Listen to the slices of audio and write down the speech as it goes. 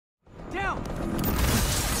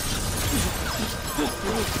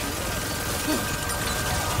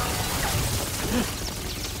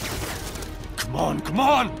Come on, come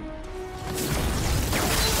on!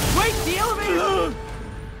 Wait, the elevator!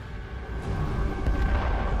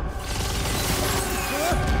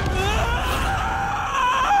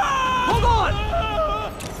 Hold on!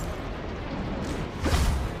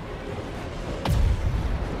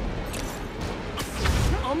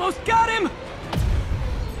 Almost got him!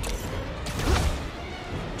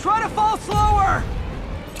 Try to fall slower!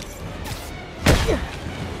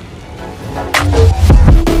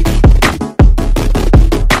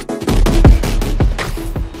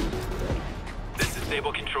 This is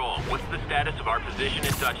Stable Control. What's the status of our position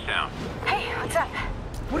in Touchdown? Hey, what's up?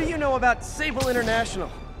 What do you know about Sable International?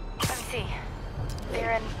 Let me see.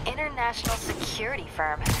 They're an international security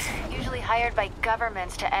firm, usually hired by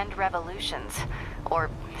governments to end revolutions. Or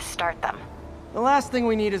start them. The last thing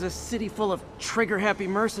we need is a city full of trigger-happy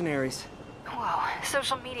mercenaries. Whoa,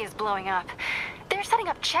 social media's blowing up. They're setting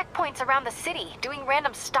up checkpoints around the city, doing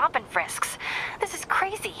random stop and frisks. This is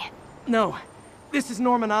crazy. No, this is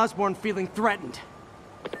Norman Osborn feeling threatened.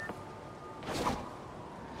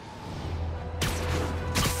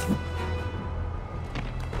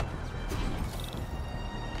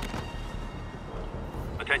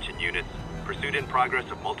 Attention units. Pursuit in progress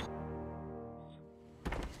of multiple...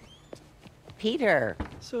 Peter.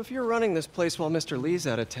 So if you're running this place while Mr. Lee's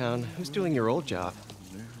out of town, who's doing your old job?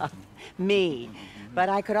 Me. But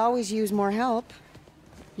I could always use more help.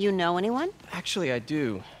 You know anyone? Actually, I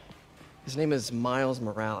do. His name is Miles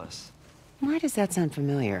Morales. Why does that sound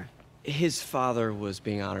familiar? His father was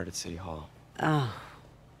being honored at City Hall. Oh.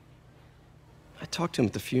 I talked to him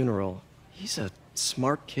at the funeral. He's a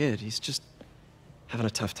smart kid. He's just having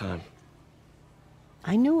a tough time.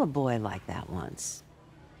 I knew a boy like that once.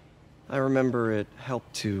 I remember it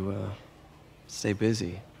helped to, stay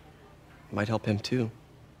busy. Might help him, too.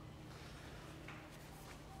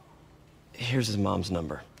 Here's his mom's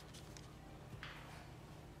number.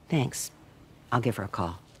 Thanks. I'll give her a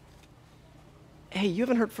call. Hey, you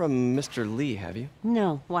haven't heard from Mr. Lee, have you?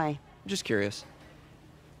 No, why? I'm just curious.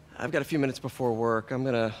 I've got a few minutes before work. I'm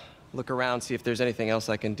gonna look around, see if there's anything else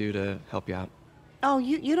I can do to help you out. Oh,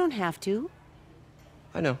 you don't have to.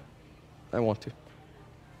 I know. I want to.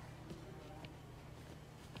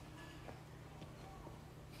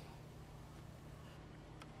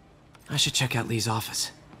 I should check out Lee's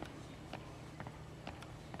office.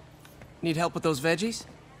 Need help with those veggies?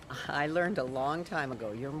 I learned a long time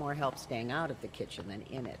ago you're more help staying out of the kitchen than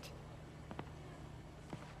in it.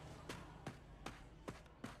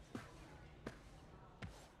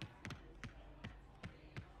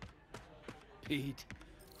 Pete,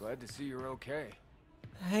 glad to see you're okay.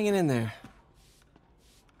 Hanging in there.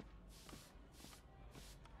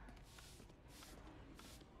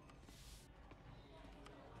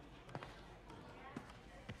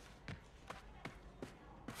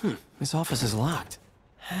 This office is locked.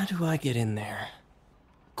 How do I get in there?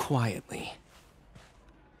 Quietly.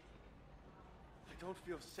 I don't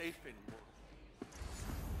feel safe anymore.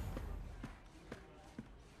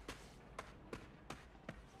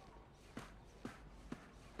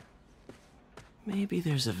 Maybe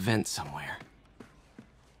there's a vent somewhere.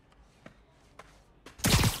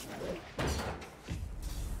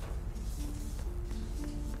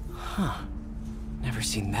 Huh. Never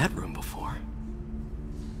seen that room before.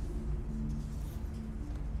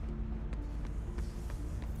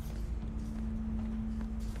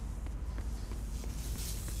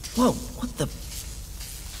 Whoa, what the...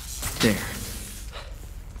 There.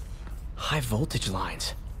 High voltage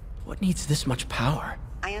lines. What needs this much power?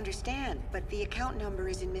 I understand, but the account number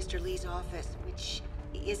is in Mr. Lee's office, which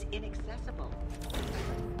is inaccessible.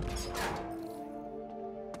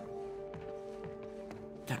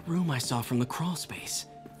 That room I saw from the crawl space.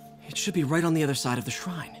 It should be right on the other side of the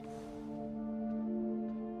shrine.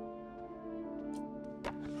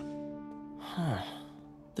 Huh.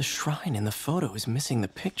 The shrine in the photo is missing the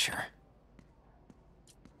picture.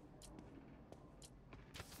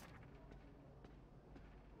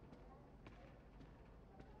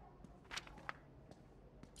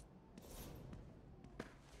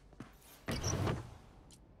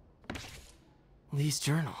 Lee's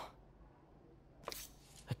journal.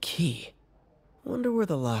 A key. Wonder where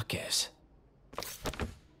the lock is.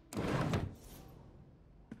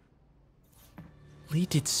 Lee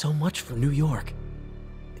did so much for New York.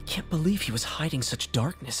 I can't believe he was hiding such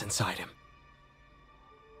darkness inside him.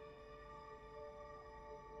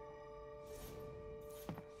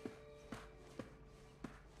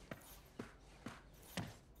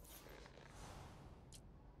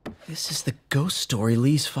 This is the ghost story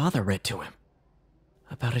Lee's father read to him.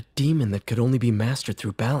 About a demon that could only be mastered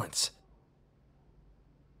through balance.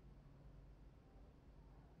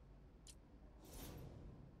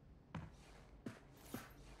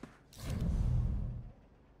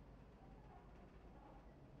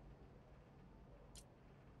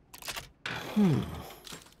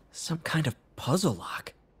 Some kind of puzzle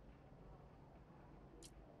lock.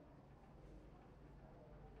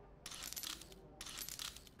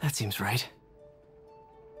 That seems right.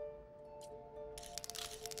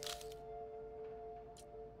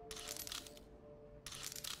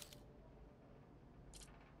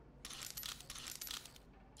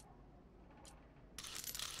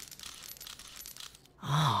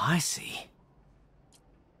 Oh, I see.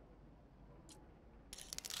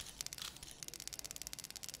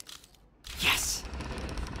 Yes!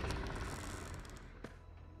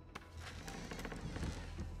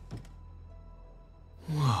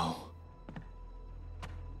 Whoa.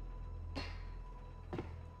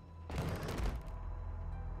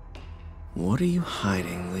 What are you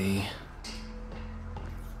hiding, Lee?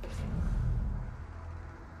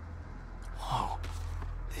 Whoa.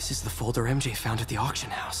 This is the folder MJ found at the auction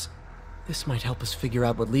house. This might help us figure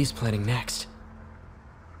out what Lee's planning next.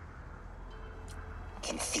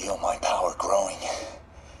 Can feel my power growing,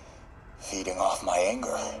 feeding off my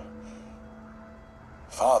anger.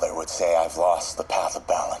 Father would say I've lost the path of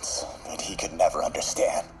balance, but he could never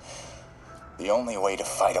understand. The only way to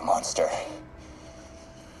fight a monster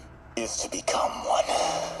is to become one.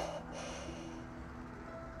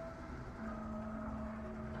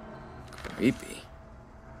 Creepy.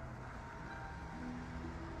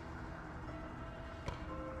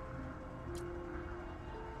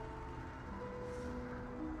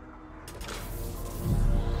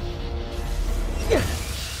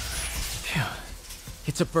 Phew.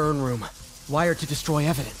 It's a burn room, wired to destroy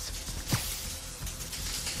evidence.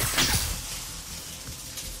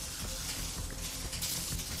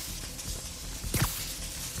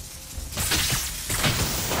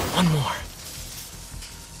 One more.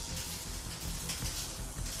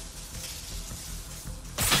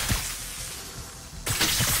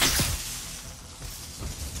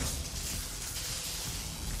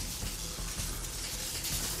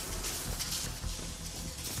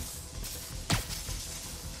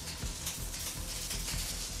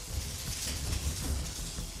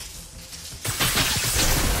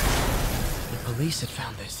 The police had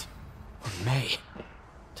found this. Or may.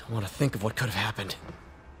 Don't want to think of what could have happened.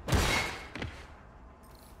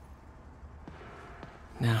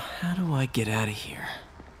 Now, how do I get out of here?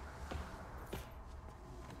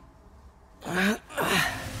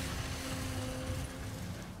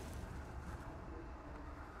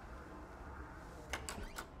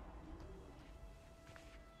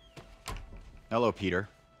 Hello, Peter.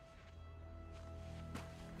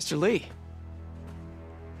 Mr. Lee.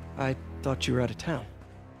 I thought you were out of town.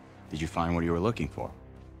 Did you find what you were looking for?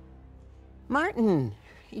 Martin,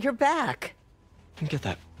 you're back. Get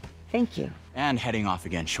that. Thank you. And heading off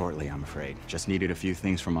again shortly, I'm afraid. Just needed a few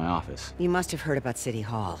things from my office. You must have heard about City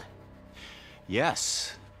Hall.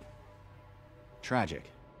 Yes. Tragic.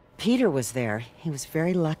 Peter was there. He was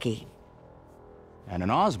very lucky. And an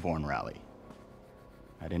Osborne rally.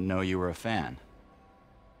 I didn't know you were a fan.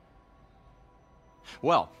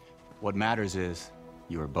 Well, what matters is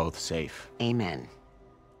you are both safe. Amen.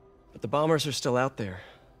 But the bombers are still out there.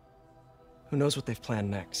 Who knows what they've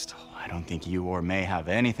planned next? I don't think you or May have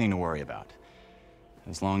anything to worry about.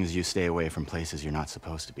 As long as you stay away from places you're not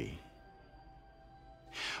supposed to be.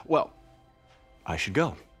 Well, I should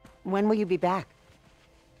go. When will you be back?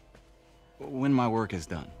 When my work is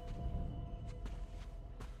done.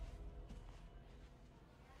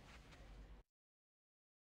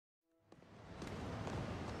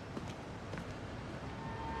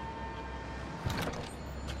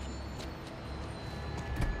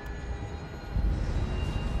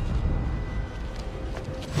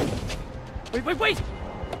 Wait!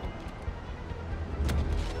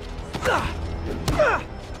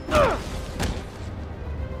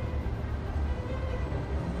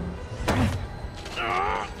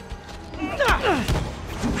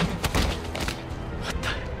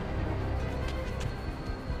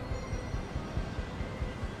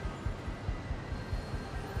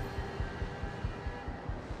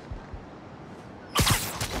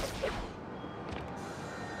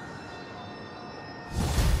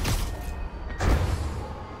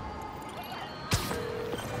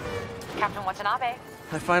 Captain Watanabe,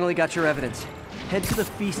 I finally got your evidence. Head to the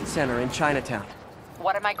Feast Center in Chinatown.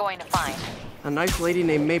 what am I going to find? A nice lady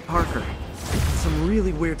named May Parker. Some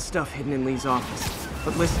really weird stuff hidden in Lee's office.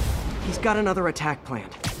 But listen, he's got another attack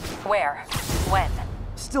planned. Where? When?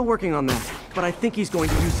 Still working on that. but I think he's going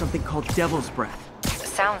to use something called Devil's Breath.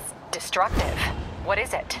 Sounds destructive. What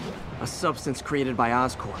is it? A substance created by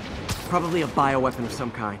Oscorp. Probably a bioweapon of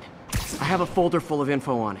some kind. I have a folder full of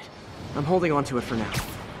info on it. I'm holding on to it for now.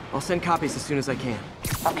 I'll send copies as soon as I can.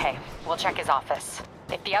 Okay, we'll check his office.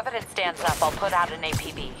 If the evidence stands up, I'll put out an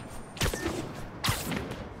APB.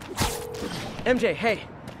 MJ, hey.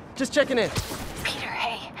 Just checking in. Peter,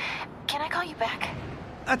 hey. Can I call you back?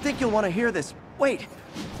 I think you'll want to hear this. Wait,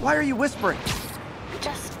 why are you whispering?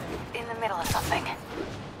 Just in the middle of something.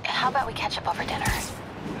 How about we catch up over dinner?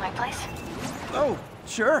 My place? Oh,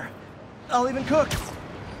 sure. I'll even cook.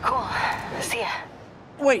 Cool. See ya.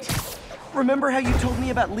 Wait, remember how you told me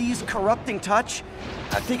about Lee's corrupting touch?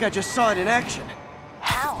 I think I just saw it in action.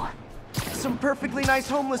 How? Some perfectly nice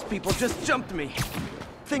homeless people just jumped me.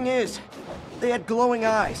 Thing is, they had glowing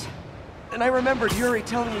eyes. And I remembered Yuri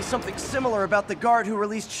telling me something similar about the guard who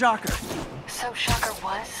released Shocker. So Shocker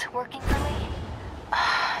was working for Lee?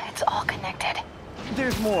 It's all connected.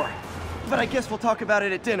 There's more, but I guess we'll talk about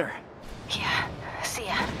it at dinner. Yeah, see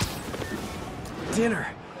ya. Dinner?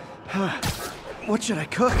 Huh. What should I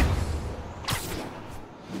cook?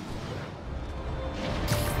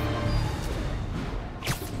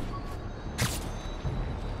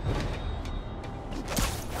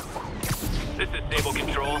 This is Stable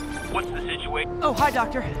Control. What's the situation? Oh, hi,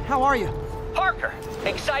 Doctor. How are you? Parker,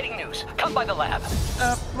 exciting news. Come by the lab.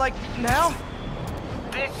 Like now?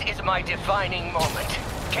 This is my defining moment.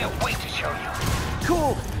 Can't wait to show you.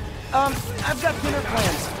 Cool. I've got dinner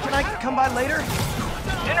plans. Can I come by later?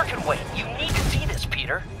 Dinner can wait. You need to see this,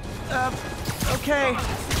 Peter. Okay.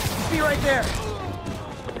 Be right there.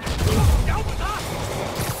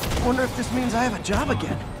 Wonder if this means I have a job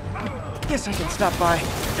again. Guess I can stop by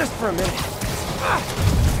just for a minute.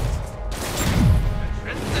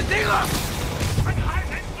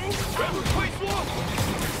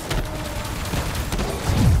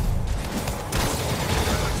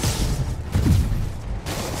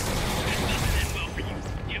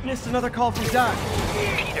 Missed another call from Doc.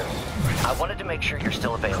 Peter, I wanted to make sure you're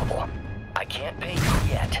still available. I can't pay you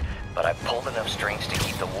yet, but I've pulled enough strings to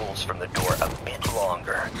keep the wolves from the door a bit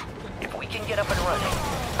longer. If we can get up and running,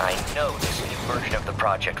 I know this new version of the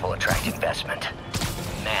project will attract investment.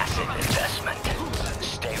 Massive investment.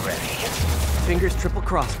 Stay ready. Fingers triple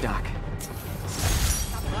crossed, Doc.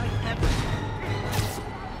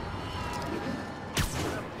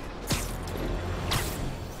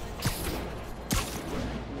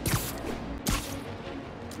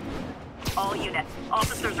 All units.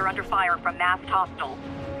 Officers are under fire from masked hostiles.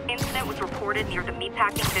 Incident was reported near the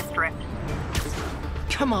meatpacking district.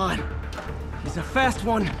 Come on. He's a fast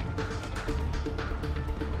one.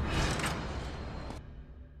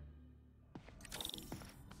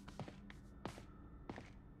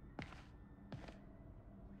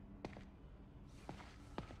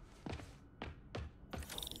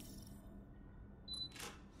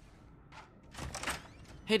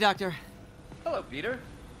 Hey, Doctor. Hello, Peter.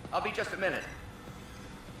 I'll be just a minute.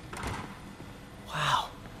 Wow.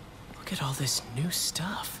 Look at all this new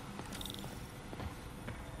stuff.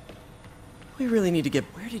 We really need to get...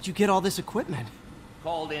 Where did you get all this equipment?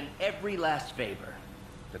 Called in every last favor.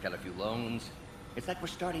 Took out a few loans. It's like we're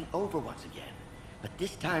starting over once again. But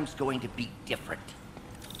this time's going to be different.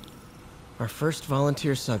 Our first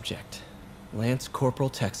volunteer subject, Lance Corporal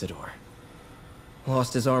Texidor.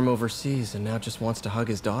 Lost his arm overseas and now just wants to hug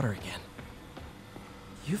his daughter again.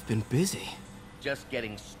 You've been busy. Just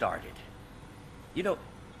getting started. You know,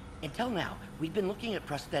 until now, we've been looking at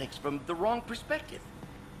prosthetics from the wrong perspective.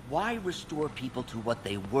 Why restore people to what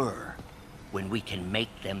they were when we can make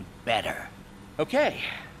them better? Okay,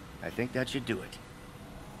 I think that should do it.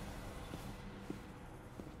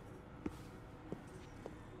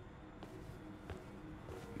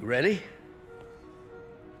 You ready?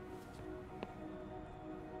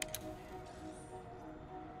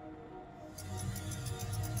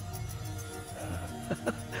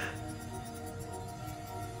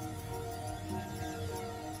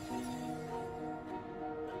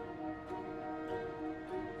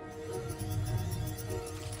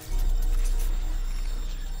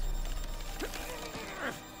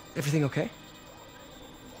 Everything okay?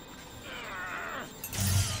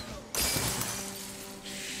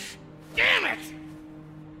 Damn it!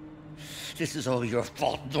 This is all your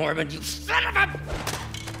fault, Norman, you son of a...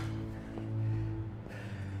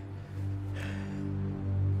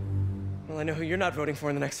 Well, I know who you're not voting for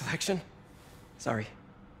in the next election. Sorry.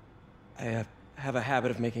 I have a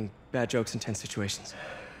habit of making bad jokes in tense situations.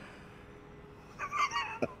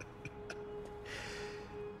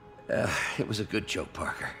 It was a good joke,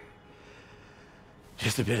 Parker.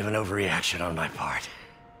 Just a bit of an overreaction on my part.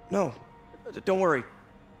 No, Don't worry.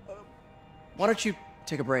 Why don't you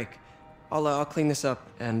take a break? I'll clean this up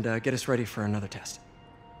and get us ready for another test.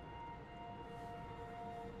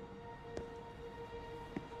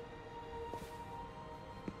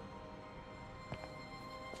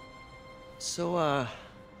 So,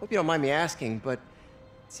 hope you don't mind me asking, but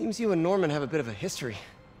it seems you and Norman have a bit of a history.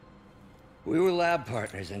 We were lab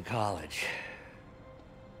partners in college.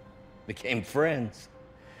 Became friends.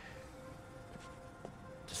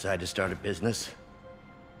 Decided to start a business.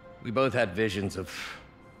 We both had visions of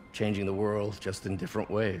changing the world, just in different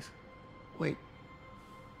ways. Wait,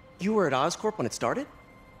 you were at Oscorp when it started?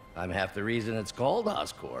 I'm half the reason it's called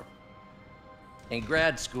Oscorp. In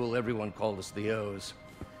grad school, everyone called us the O's.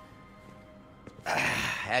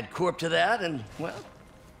 Add Corp to that, and, well,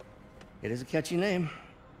 it is a catchy name.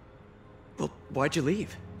 Well, why'd you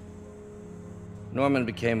leave? Norman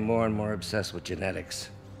became more and more obsessed with genetics.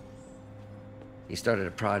 He started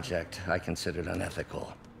a project I considered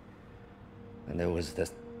unethical. And there was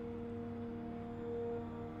this...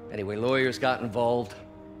 Anyway, lawyers got involved.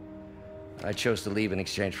 I chose to leave in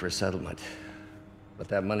exchange for a settlement. But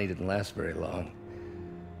that money didn't last very long.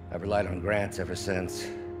 I've relied on grants ever since.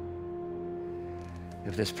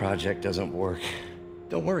 If this project doesn't work...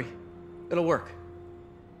 Don't worry. It'll work.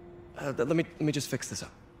 Let me just fix this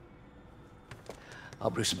up. I'll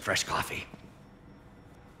brew some fresh coffee.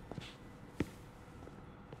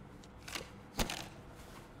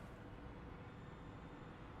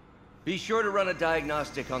 Be sure to run a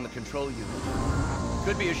diagnostic on the control unit.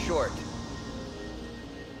 Could be a short.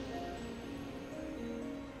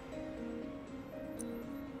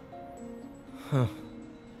 Huh.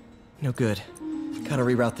 No good. Gotta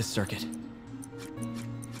reroute this circuit.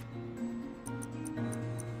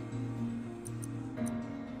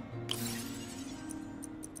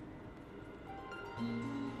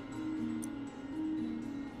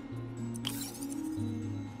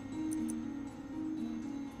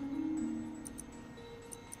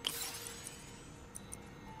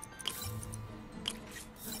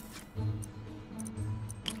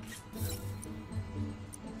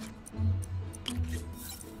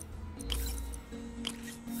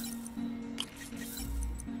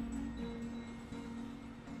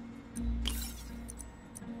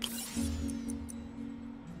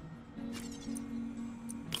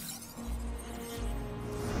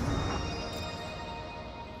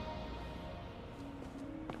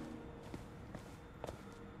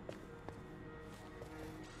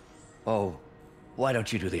 Oh, why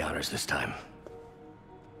don't you do the honors this time?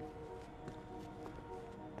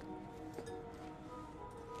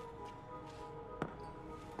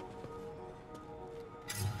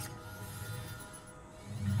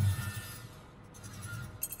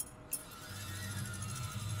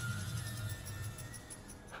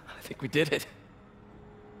 I think we did it.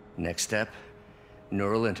 Next step,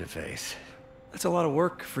 neural interface. That's a lot of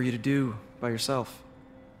work for you to do by yourself.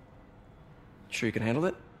 Sure you can handle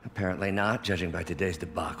it? Apparently not, judging by today's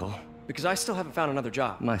debacle. Because I still haven't found another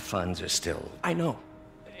job. My funds are still... I know.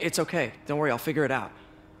 It's okay. Don't worry, I'll figure it out.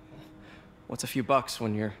 What's a few bucks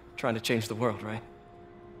when you're trying to change the world, right?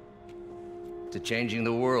 To changing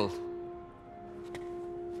the world.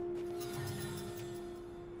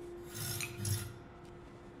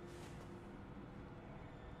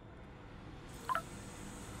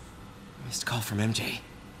 Missed call from MJ.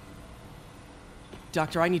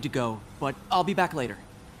 Doctor, I need to go, but I'll be back later.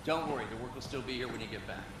 Don't worry, the work will still be here when you get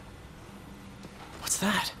back. What's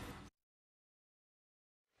that?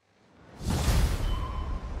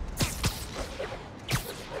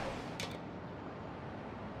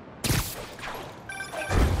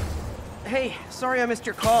 Hey, sorry I missed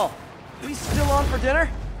your call. We still on for dinner?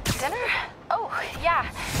 Dinner? Oh, yeah.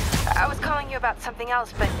 I was calling you about something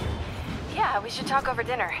else, but yeah, we should talk over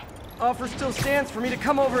dinner. Offer still stands for me to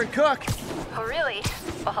come over and cook. Oh, really?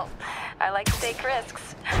 Well, I like to take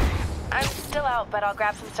risks. I'm still out, but I'll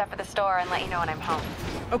grab some stuff at the store and let you know when I'm home.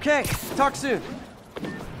 Okay, talk soon.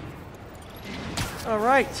 All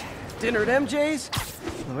right, dinner at MJ's.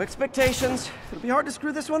 Low expectations. It'll be hard to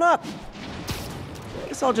screw this one up.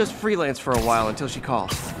 Guess I'll just freelance for a while until she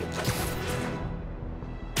calls.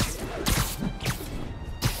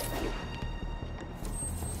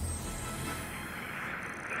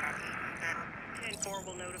 10-4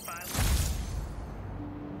 will notify.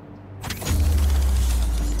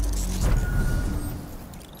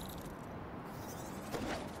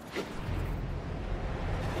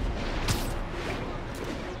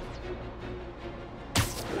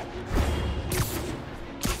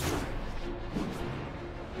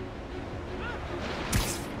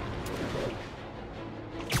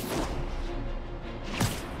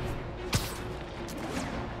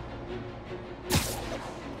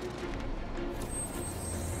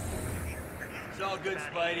 all good,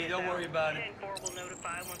 Spidey. Don't worry about it. We'll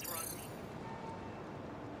notify once we're on scene.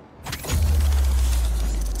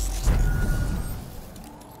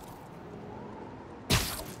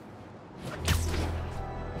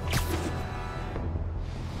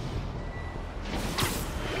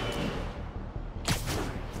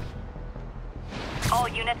 All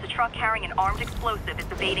units, a truck carrying an armed explosive is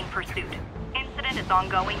evading pursuit. Incident is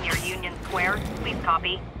ongoing near Union Square. Please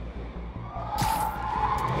copy.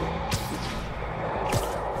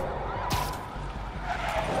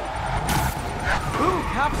 Ooh,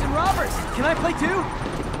 cops and robbers! Can I play too?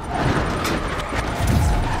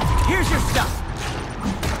 Here's your stuff!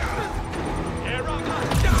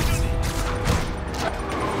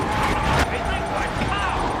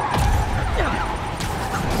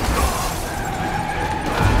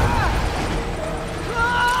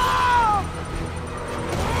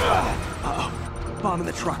 Uh-oh. Bomb in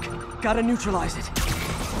the truck. Gotta neutralize it.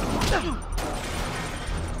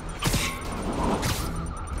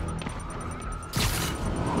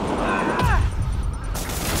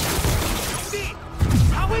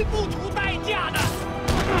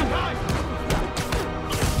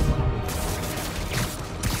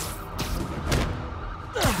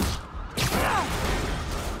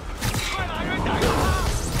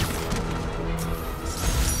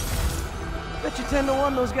 Bet you 10 to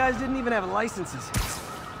 1 those guys didn't even have licenses.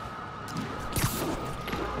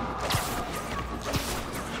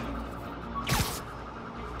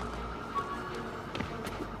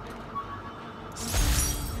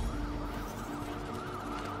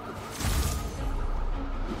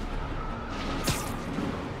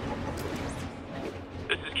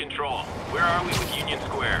 This is Control. Where are we with Union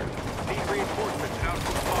Square? Need reinforcements out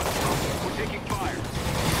from above. We're taking fire.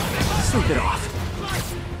 Sleep it off.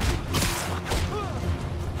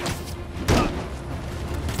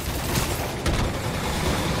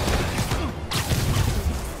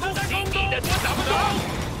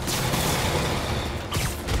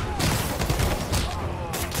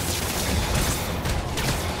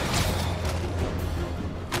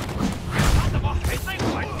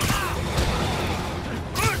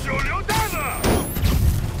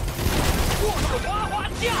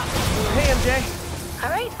 Hey, MJ. All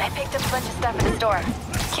right, I picked up a bunch of stuff in the store.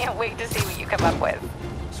 Can't wait to see what you come up with.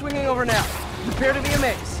 Swinging over now. Prepare to be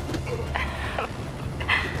amazed.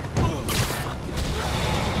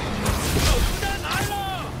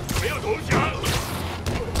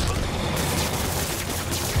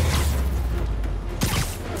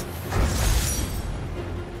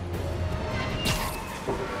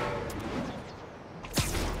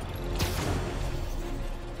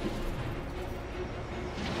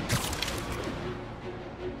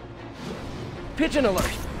 Pigeon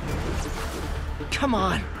alert! Come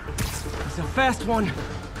on! It's a fast one.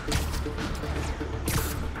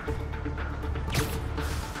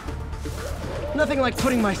 Nothing like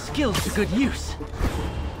putting my skills to good use.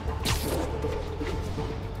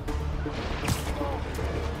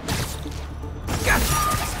 Gotcha!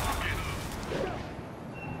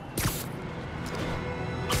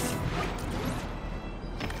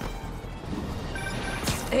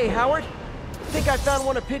 Hey, Howard. I think I found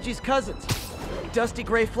one of Pidgey's cousins. Dusty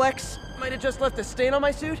gray flecks. Might have just left a stain on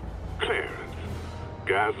my suit. Clarence.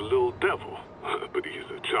 Guy's a little devil, but he's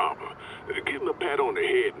a charmer. Give him a pat on the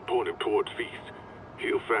head and point him towards Feast.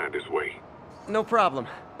 He'll find his way. No problem.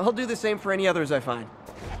 I'll do the same for any others I find.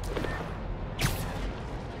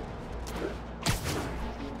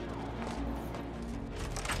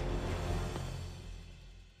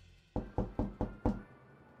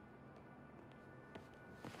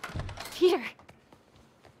 Peter!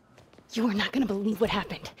 You are not gonna believe what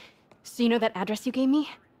happened. So you know that address you gave me?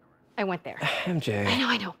 I went there. MJ.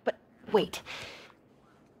 I know, but wait.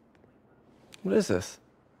 What is this?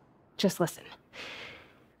 Just listen.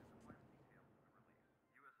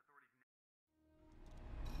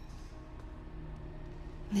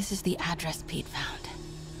 This is the address Pete found.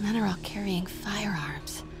 Men are all carrying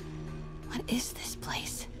firearms. What is this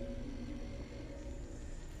place?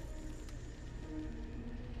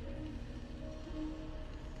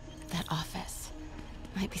 That office.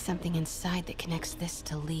 Might be something inside that connects this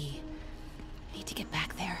to Lee. Need to get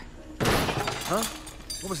back there. Huh?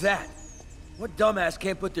 What was that? What dumbass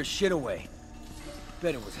can't put their shit away?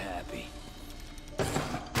 Bet it was Happy.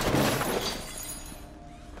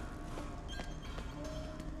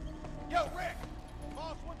 Yo, Rick!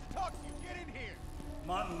 Boss wants to talk to you. Get in here.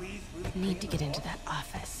 Martin Lee's really Need to get into that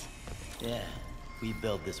office. Yeah, we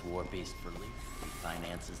build this war beast for Lee. He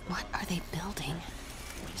finances them. What are they building?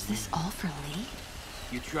 Is this all for Lee?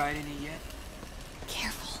 You tried any yet?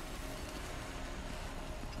 Careful.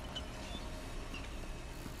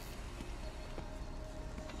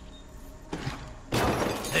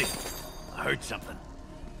 break something.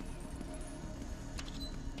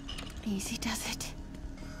 Easy does it.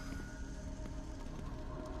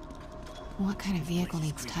 What kind of vehicle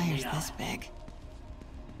needs tires this big?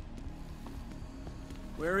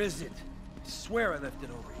 Where is it? I swear I left it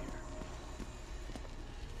over here.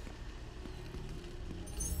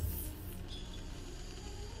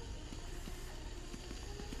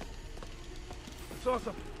 I saw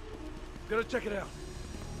something. Gotta check it out.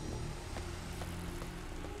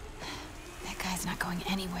 That guy's not going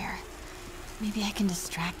anywhere. Maybe I can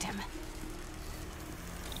distract him.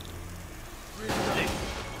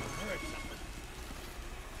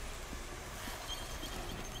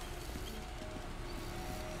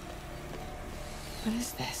 What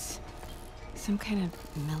is this? Some kind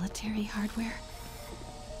of military hardware?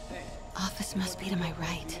 Office must be to my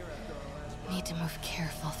right. Need to move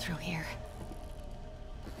careful through here.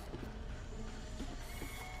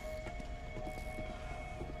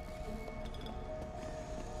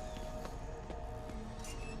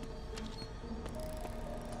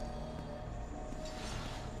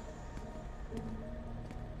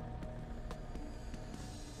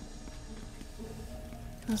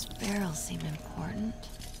 Those barrels seem important.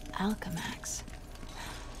 Alchemax.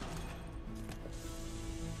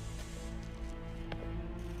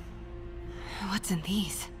 What's in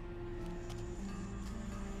these?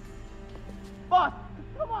 Boss,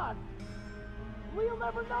 come on! We'll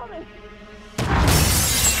never notice!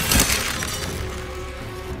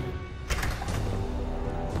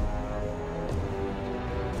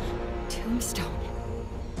 Tombstone.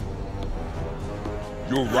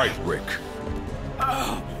 You're right, Rick.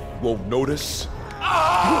 Won't notice?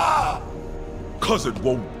 Cause it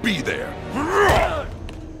won't be there.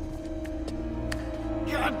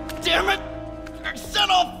 God damn it! I said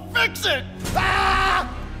I'll fix it!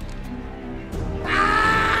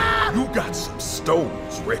 You got some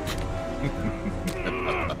stones, Rick.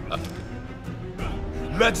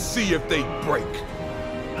 Let's see if they break.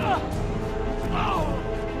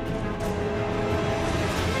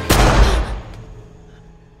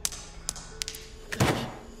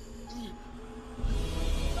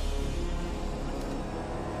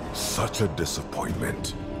 Such a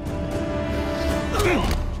disappointment.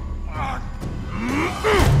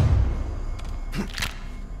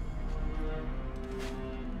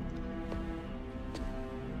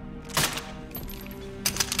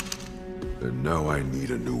 And now I need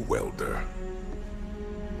a new welder.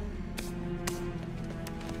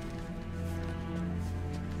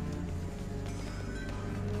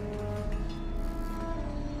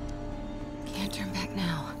 Can't turn back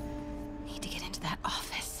now. Need to get into that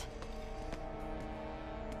office.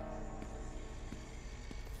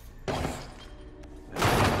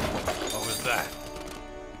 What was that?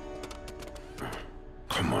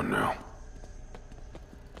 Come on now.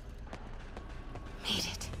 Made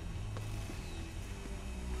it.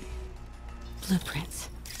 Blueprints.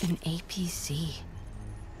 An APC.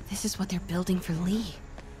 This is what they're building for Lee.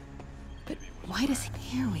 But why does he...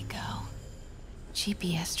 Here we go.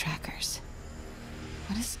 GPS trackers.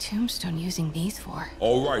 What is Tombstone using these for?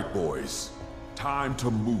 All right, boys. Time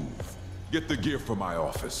to move. Get the gear from my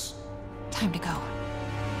office. Time to go.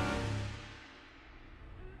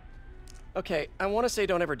 Okay, I want to say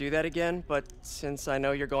don't ever do that again, but since I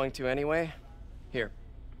know you're going to anyway, here.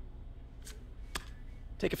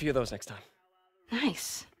 Take a few of those next time.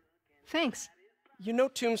 Nice. Thanks. You know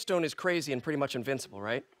Tombstone is crazy and pretty much invincible,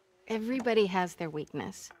 right? Everybody has their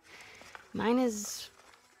weakness. Mine is...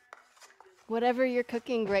 whatever you're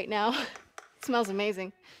cooking right now. It smells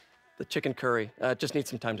amazing. The chicken curry. Just needs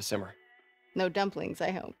some time to simmer. No dumplings,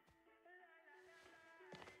 I hope.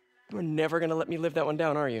 You're never gonna let me live that one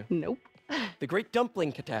down, are you? Nope. The Great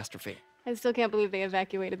Dumpling Catastrophe. I still can't believe they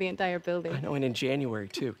evacuated the entire building. I know, and in January,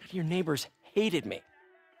 too. Your neighbors hated me.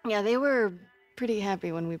 Yeah, they were pretty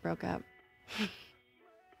happy when we broke up.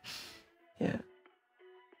 Yeah.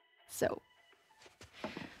 So,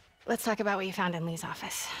 let's talk about what you found in Lee's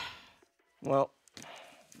office. Well,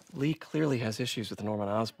 Lee clearly has issues with Norman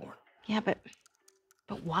Osborn. Yeah, but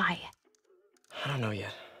why? I don't know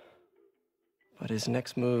yet. But his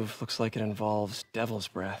next move looks like it involves Devil's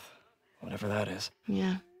Breath. Whatever that is.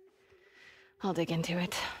 Yeah. I'll dig into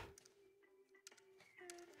it.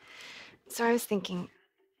 So I was thinking,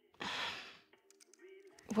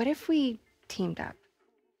 what if we teamed up?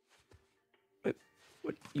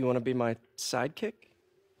 What, you want to be my sidekick?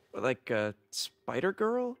 Like a Spider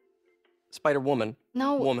Girl? Spider Woman?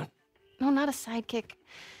 No. Woman. No, not a sidekick.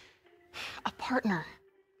 A partner.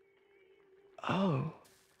 Oh.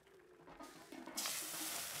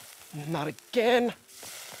 Not again.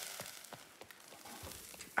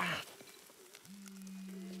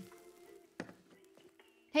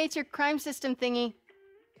 Hey, it's your crime system thingy.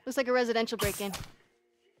 Looks like a residential break-in.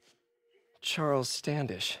 Charles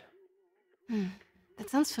Standish. That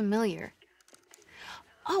sounds familiar.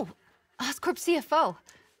 Oh, Oscorp CFO.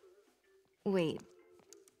 Wait.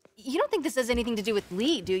 You don't think this has anything to do with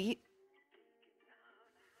Lee, do you?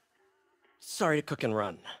 Sorry to cook and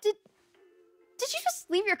run. Did you just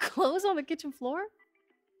leave your clothes on the kitchen floor?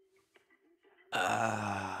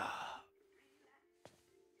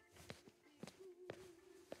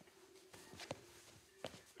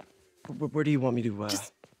 Where do you want me to,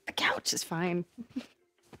 Just the couch is fine.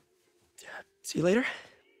 See you later?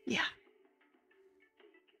 Yeah.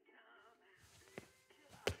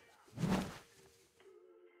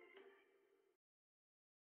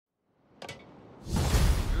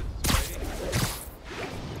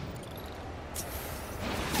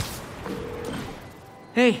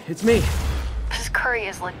 Hey, it's me. This curry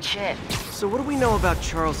is legit. So what do we know about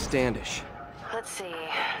Charles Standish? Let's see.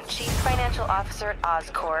 Chief Financial Officer at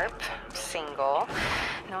Oscorp. Single.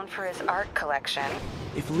 Known for his art collection.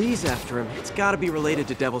 If Lee's after him, it's gotta be related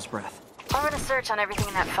to Devil's Breath. I'll run a search on everything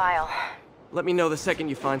in that file. Let me know the second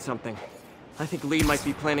you find something. I think Lee might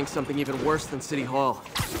be planning something even worse than City Hall.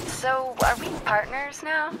 So, are we partners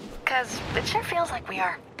now? 'Cause it sure feels like we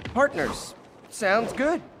are. Partners. Sounds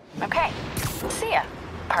good. Okay. See ya,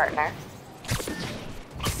 partner.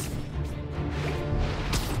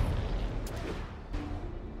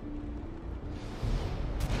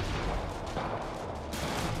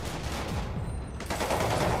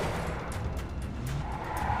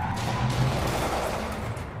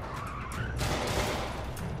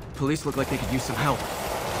 Police look like they could use some help.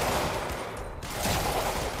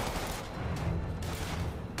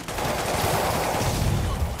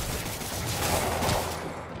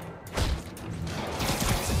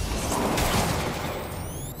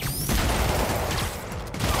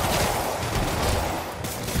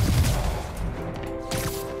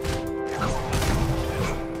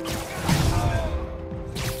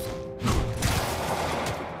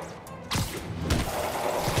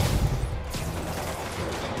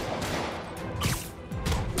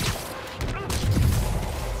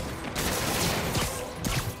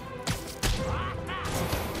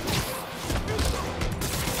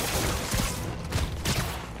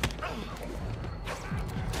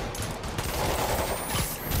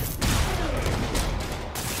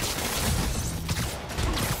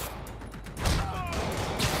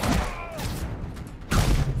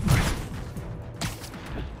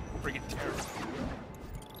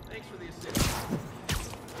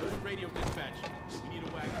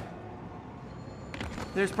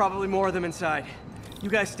 There's probably more of them inside. You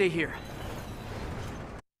guys stay here.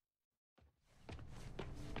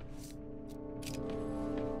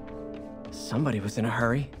 Somebody was in a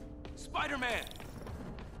hurry. Spider-Man!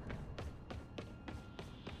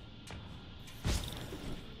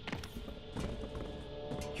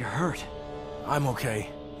 You're hurt. I'm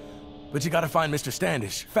okay. But you gotta find Mr.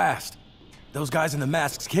 Standish, fast. Those guys in the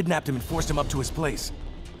masks kidnapped him and forced him up to his place.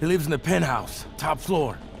 He lives in the penthouse, top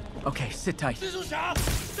floor. Okay, sit tight. So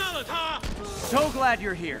glad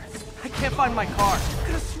you're here. I can't find my car.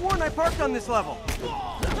 Could have sworn I parked on this level.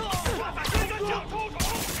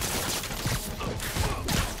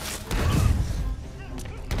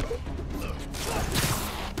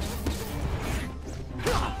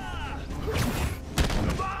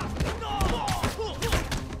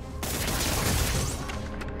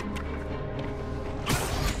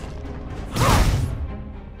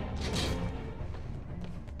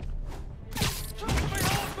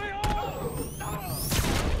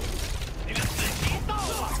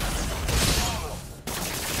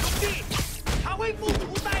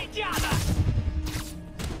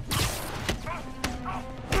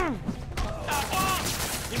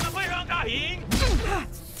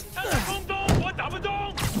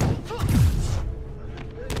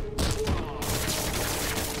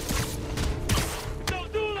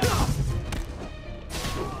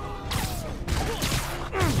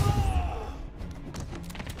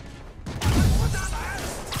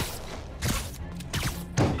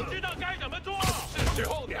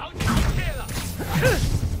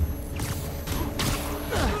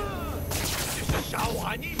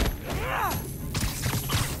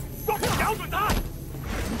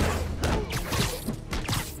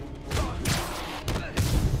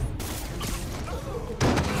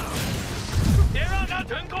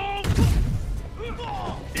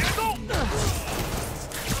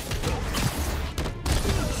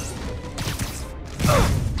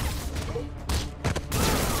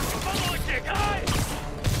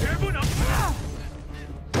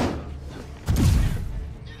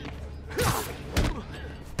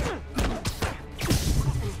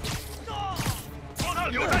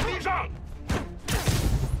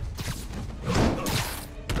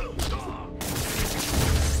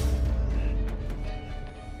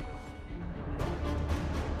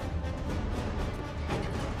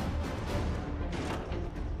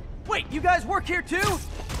 You guys work here too?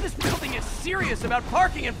 This building is serious about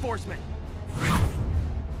parking enforcement.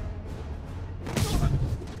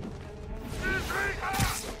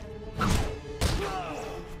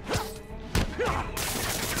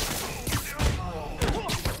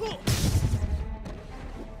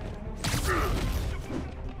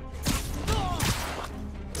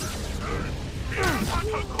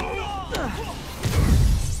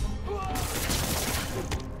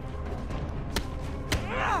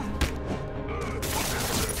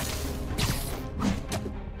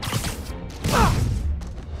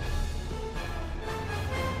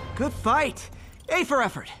 Good fight! A for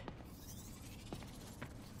effort!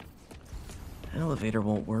 Elevator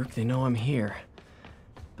won't work, they know I'm here.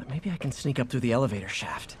 But maybe I can sneak up through the elevator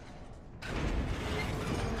shaft.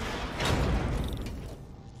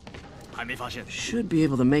 Should be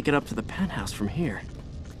able to make it up to the penthouse from here.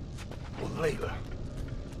 我累了，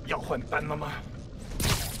要换班了吗？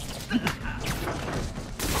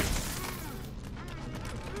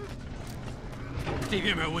这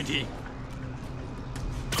边没有问题。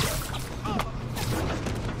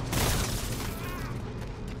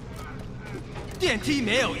电梯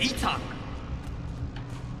没有异常。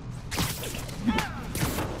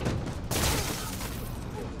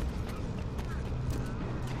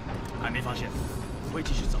还没发现，我会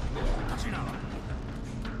继续走。他去哪了？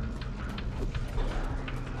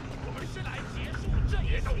我们是来结束这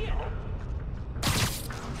一切。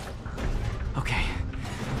Okay,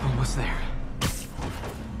 almost there.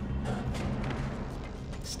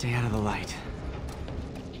 Stay out of the light.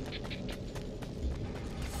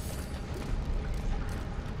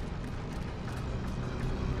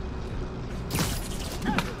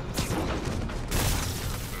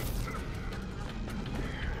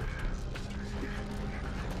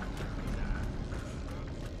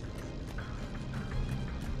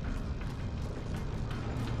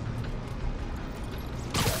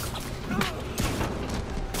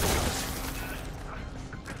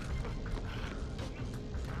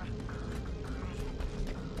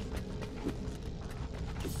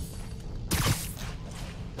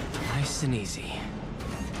 Nice and easy.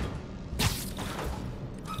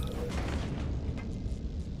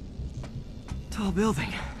 Tall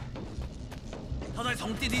building.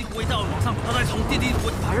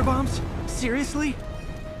 Firebombs? Seriously?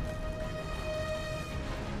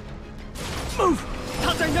 Move!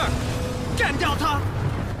 他在那儿，干掉他！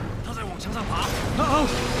他在往墙上爬。 Uh-oh,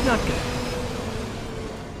 not good.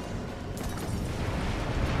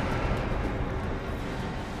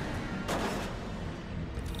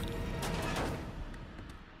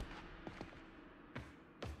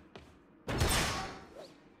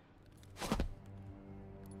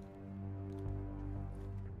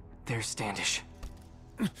 There's Standish.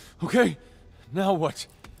 Okay, now what?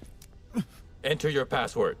 Enter your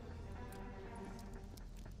password.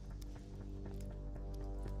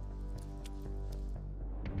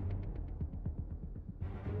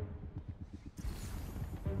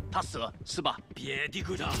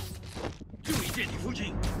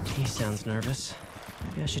 He sounds nervous.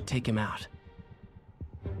 Maybe I should take him out.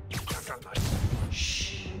 Shh.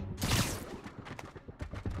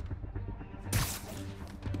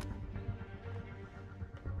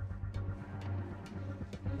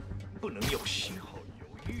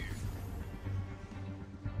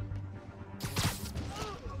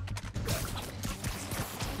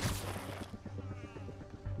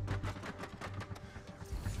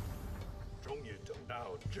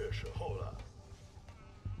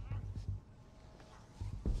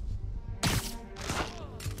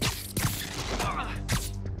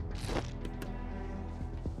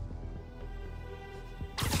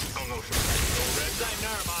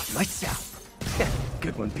 Lights out.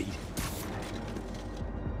 Good one, Pete.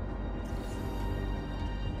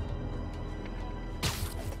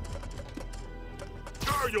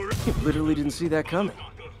 You literally didn't see that coming.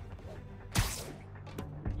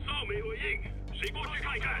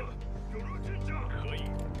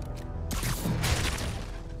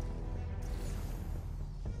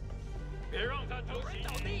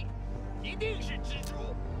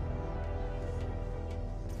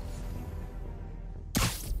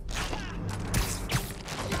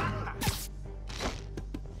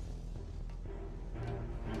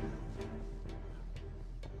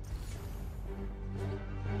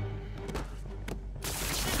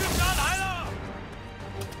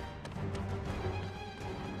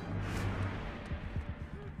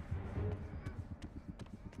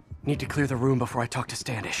 Need to clear the room before I talk to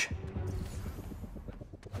Standish.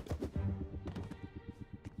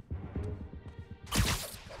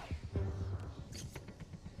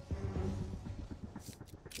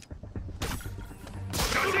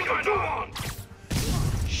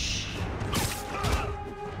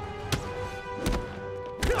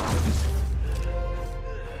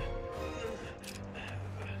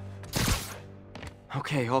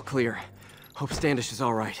 Okay, all clear. Hope Standish is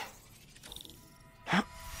all right.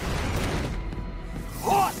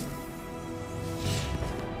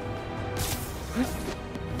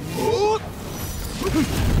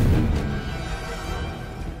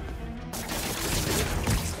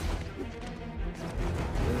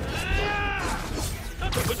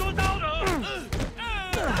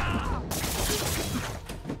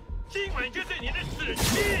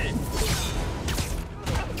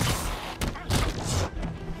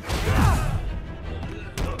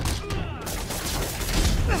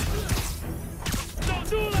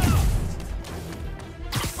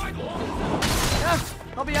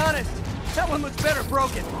 I'll be honest, that one looks better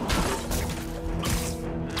broken.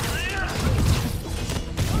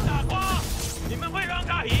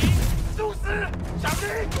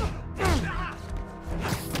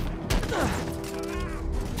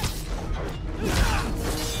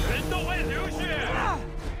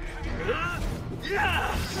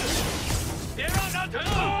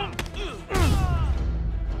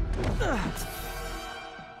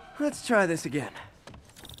 Let's try this again.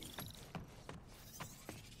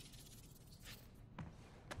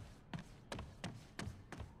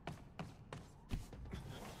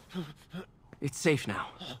 It's safe now.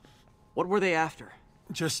 What were they after?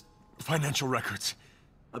 Just financial records.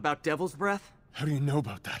 About Devil's Breath? How do you know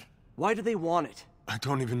about that? Why do they want it? I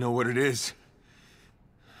don't even know what it is.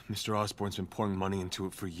 Mr. Osborn's been pouring money into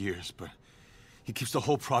it for years, but he keeps the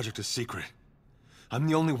whole project a secret. I'm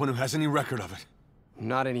the only one who has any record of it.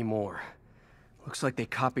 Not anymore. Looks like they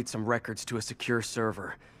copied some records to a secure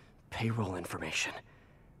server. Payroll information.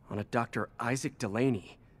 On a Dr. Isaac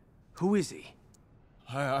Delaney. Who is he?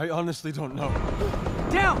 I honestly don't know.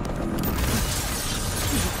 Down!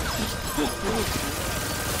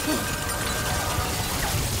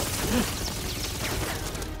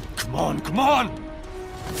 Come on, come on!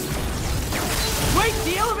 Wait,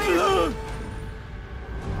 the elevator!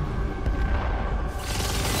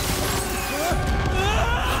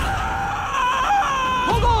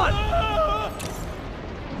 Hold on!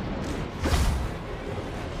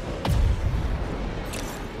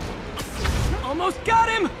 Almost got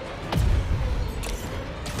him!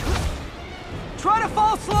 Try to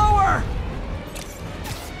fall slower!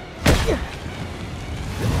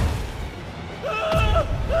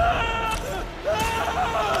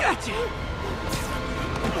 Gotcha!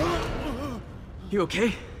 You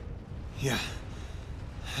okay? Yeah,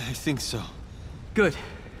 I think so. Good.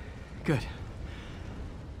 Good.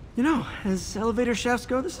 You know, as elevator shafts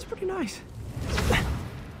go, this is pretty nice.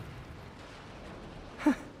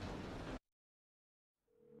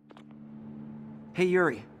 Hey,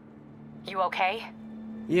 Yuri. You okay?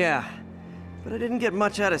 Yeah, but I didn't get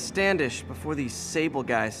much out of Standish before these Sable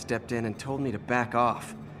guys stepped in and told me to back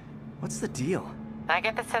off. What's the deal? I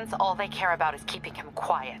get the sense all they care about is keeping him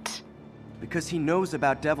quiet. Because he knows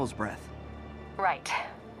about Devil's Breath. Right.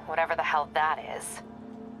 Whatever the hell that is.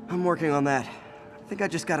 I'm working on that. I think I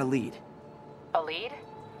just got a lead. A lead?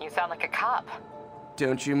 You sound like a cop.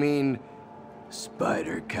 Don't you mean...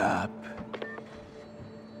 Spider Cop?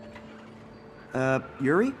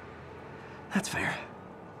 Yuri? That's fair.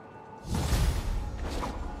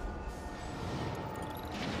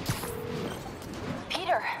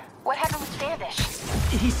 Peter, what happened with Standish?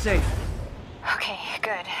 He's safe. Okay,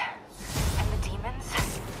 good. And the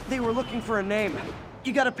demons? They were looking for a name.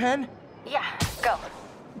 You got a pen? Yeah, go.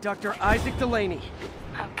 Dr. Isaac Delaney.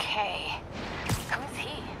 Okay. Who is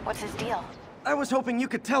he? What's his deal? I was hoping you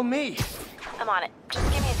could tell me. I'm on it. Just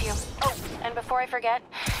give me a few. Oh, and before I forget,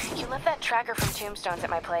 you left that tracker from Tombstones at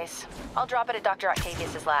my place. I'll drop it at Dr.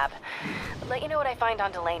 Octavius's lab. Let you know what I find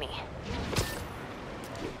on Delaney.